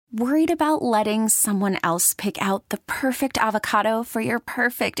Worried about letting someone else pick out the perfect avocado for your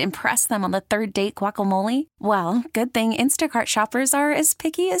perfect impress them on the third date guacamole? Well, good thing Instacart shoppers are as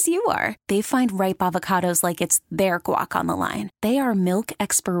picky as you are. They find ripe avocados like it's their guac on the line. They are milk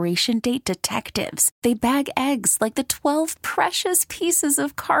expiration date detectives. They bag eggs like the 12 precious pieces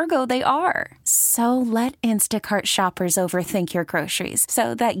of cargo they are. So let Instacart shoppers overthink your groceries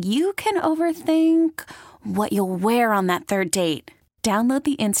so that you can overthink what you'll wear on that third date. Download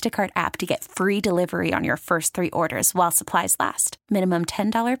the Instacart app to get free delivery on your first 3 orders while supplies last. Minimum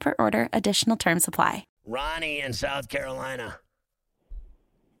 $10 per order. Additional terms apply. Ronnie in South Carolina.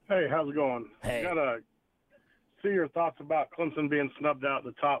 Hey, how's it going? Hey. Got to see your thoughts about Clemson being snubbed out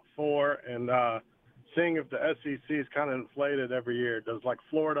the top 4 and seeing if the SEC is kind of inflated every year. Does like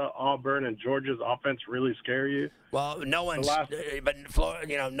Florida, Auburn, and Georgia's offense really scare you? Well, no one's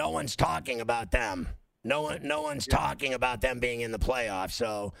no one's talking about them. No one's talking about them being in the playoffs.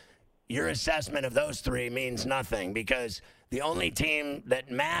 So your assessment of those 3 means nothing because the only team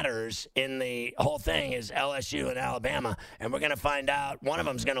that matters in the whole thing is LSU and Alabama. And we're going to find out one of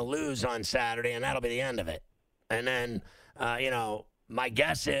them's going to lose on Saturday, and that'll be the end of it. And then, my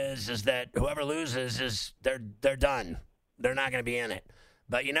guess is that whoever loses is they're done. They're not going to be in it.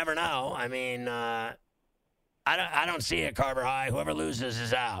 But you never know. I mean, I don't see it, Carver High. Whoever loses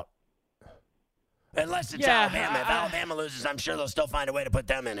is out. Unless it's Alabama. If Alabama loses, I'm sure they'll still find a way to put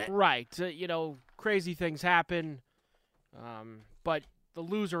them in it. Right. Crazy things happen. But the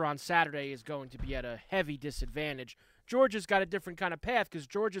loser on Saturday is going to be at a heavy disadvantage. Georgia's got a different kind of path because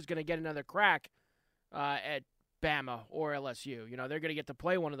Georgia's going to get another crack at Bama or LSU. They're going to get to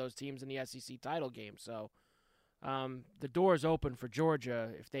play one of those teams in the SEC title game. So the door's open for Georgia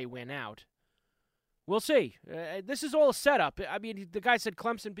if they win out. We'll see. This is all a setup. I mean, the guy said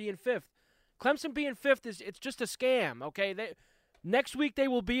Clemson being 5th. Clemson being 5th it's just a scam, okay? Next week they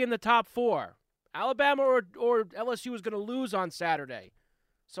will be in the top 4. Alabama or LSU is going to lose on Saturday.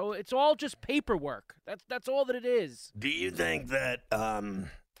 So it's all just paperwork. That's all that it is. Do you think that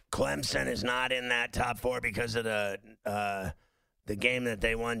Clemson is not in that top 4 because of the game that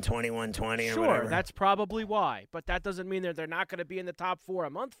they won 21-20 or whatever? Sure, that's probably why. But that doesn't mean that they're not going to be in the top 4 a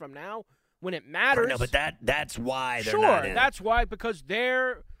month from now when it matters. No, but that's why they're not in it. Sure, that's why, because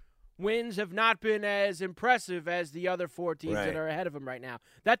they're – wins have not been as impressive as the other 4 teams that are ahead of them right now.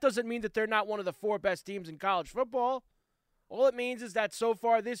 That doesn't mean that they're not one of the 4 best teams in college football. All it means is that so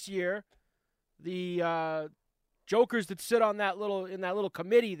far this year, the jokers that sit on that little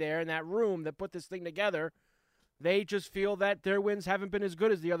committee there in that room that put this thing together, they just feel that their wins haven't been as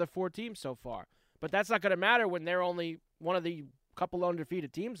good as the other 4 teams so far. But that's not going to matter when they're only one of the couple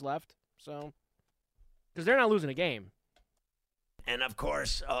undefeated teams left. So, because they're not losing a game. And, of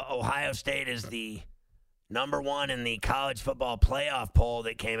course, Ohio State is the number 1 in the college football playoff poll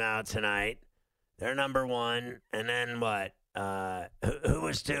that came out tonight. They're number 1. And then what? Who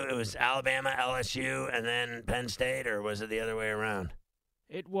was 2? It was Alabama, LSU, and then Penn State, or was it the other way around?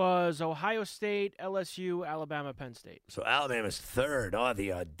 It was Ohio State, LSU, Alabama, Penn State. So Alabama's 3rd. Oh,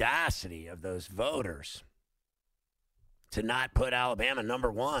 the audacity of those voters to not put Alabama number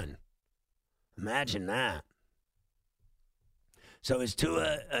 1. Imagine that. So is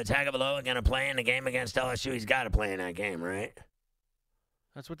Tua Tagovailoa going to play in the game against LSU? He's got to play in that game, right?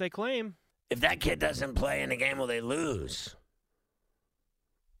 That's what they claim. If that kid doesn't play in the game, will they lose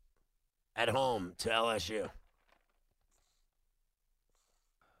at home to LSU?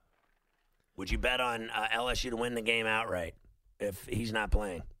 Would you bet on LSU to win the game outright if he's not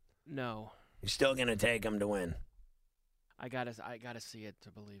playing? No. You're still going to take him to win? I gotta see it to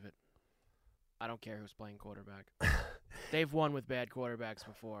believe it. I don't care who's playing quarterback. They've won with bad quarterbacks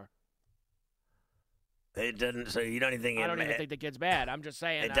before. It doesn't. So you don't even think? I don't even think the kid's bad. I'm just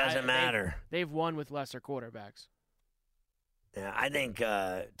saying it doesn't matter. They've won with lesser quarterbacks. Yeah, I think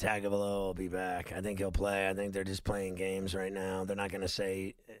Tagovailoa will be back. I think he'll play. I think they're just playing games right now. They're not going to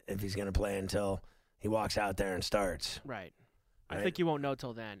say if he's going to play until he walks out there and starts. Right. I think you won't know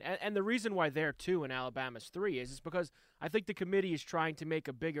till then. And the reason why they're 2 and Alabama's 3 is because I think the committee is trying to make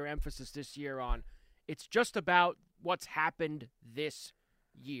a bigger emphasis this year on it's just about what's happened this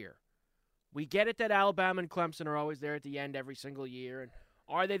year. We get it that Alabama and Clemson are always there at the end every single year. And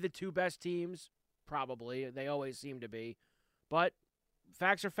are they the 2 best teams? Probably. They always seem to be. But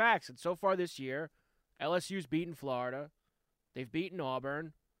facts are facts. And so far this year, LSU's beaten Florida. They've beaten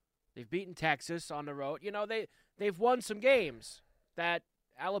Auburn. They've beaten Texas on the road. They've won some games that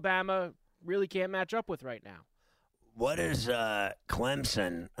Alabama really can't match up with right now. What is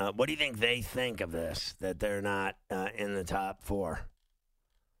Clemson? What do you think they think of this, that they're not in the top 4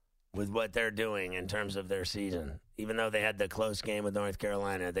 with what they're doing in terms of their season? even though they had the close game with North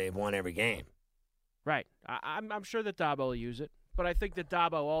Carolina, they've won every game. Right. I'm sure that Dabo will use it, but I think that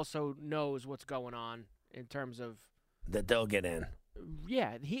Dabo also knows what's going on in terms of that they'll get in.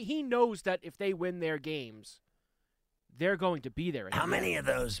 Yeah, he knows that if they win their games, they're going to be there. How many of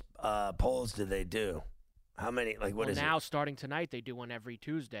those polls do they do? How many? Like, what is it? Now, starting tonight, they do one every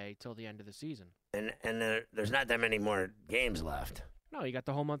Tuesday till the end of the season. And there's not that many more games left. No, you got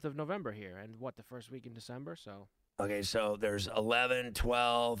the whole month of November here, and the first week in December. So okay, so there's 11,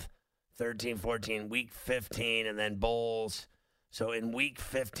 12, 13, 14, week 15, and then bowls. So in week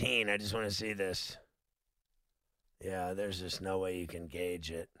 15, I just want to see this. Yeah, there's just no way you can gauge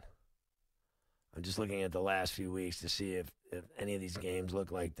it. I'm just looking at the last few weeks to see if any of these games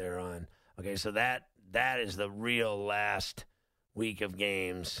look like they're on. Okay, so that is the real last week of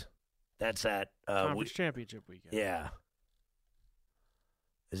games. That's that conference championship weekend. Yeah.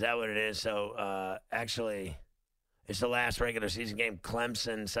 Is that what it is? So actually, it's the last regular season game.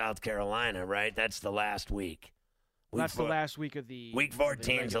 Clemson, South Carolina, right? That's the last week. That's the last week of the week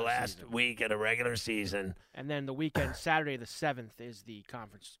 14 is the last week of the regular season. And then the weekend, Saturday the 7th, is the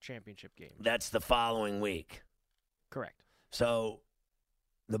conference championship game. That's the following week. Correct. So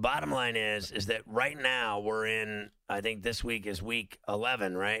the bottom line is that right now we're in, I think this week is week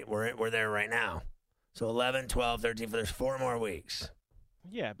 11, right? We're there right now. So 11, 12, 13, there's 4 more weeks.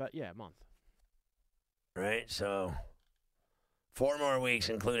 Yeah, but a month. Right? So 4 more weeks,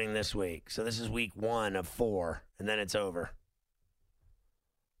 including this week. So this is week 1 of 4, and then it's over.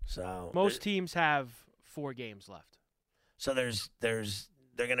 So most teams have 4 games left. So they're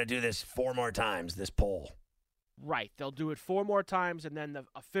going to do this 4 more times, this poll. Right. They'll do it 4 more times, and then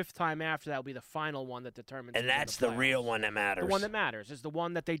a 5th time after that will be the final one that determines. And that's the real one that matters. The one that matters is the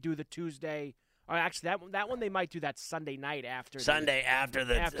one that they do the Tuesday. Or actually, that one they might do that Sunday night after. After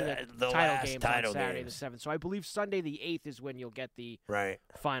the title last games title on Saturday games. the 7th. So I believe Sunday the 8th is when you'll get the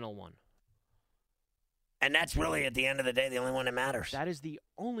final one. And that's really, at the end of the day, the only one that matters. That is the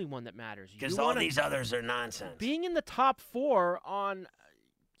only one that matters. Because all these others are nonsense. Being in the top 4 on,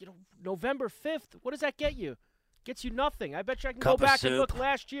 November 5th, what does that get you? Gets you nothing. I bet you I can go back and look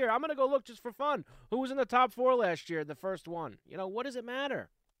last year. I'm going to go look just for fun. Who was in the top 4 last year, the first one? What does it matter?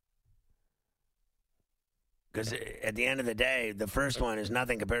 Because at the end of the day, the first one is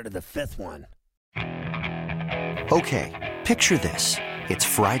nothing compared to the 5th one. Okay, picture this. It's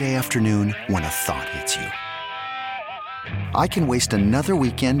Friday afternoon when a thought hits you. I can waste another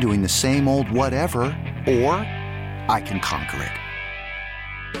weekend doing the same old whatever, or I can conquer it.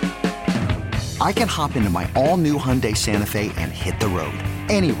 I can hop into my all-new Hyundai Santa Fe and hit the road.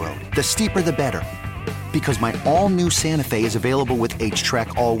 Any road. The steeper, the better. Because my all-new Santa Fe is available with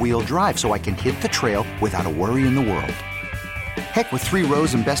H-Track all-wheel drive, so I can hit the trail without a worry in the world. Heck, with 3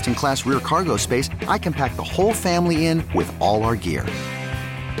 rows and best-in-class rear cargo space, I can pack the whole family in with all our gear.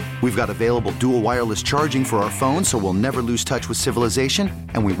 We've got available dual wireless charging for our phones, so we'll never lose touch with civilization,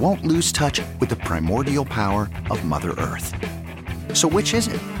 and we won't lose touch with the primordial power of Mother Earth. So which is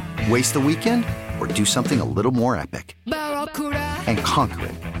it? Waste the weekend or do something a little more epic? And conquer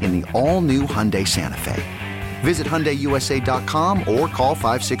it in the all-new Hyundai Santa Fe. Visit HyundaiUSA.com or call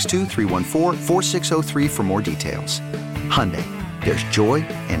 562-314-4603 for more details. Hyundai, there's joy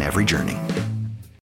in every journey.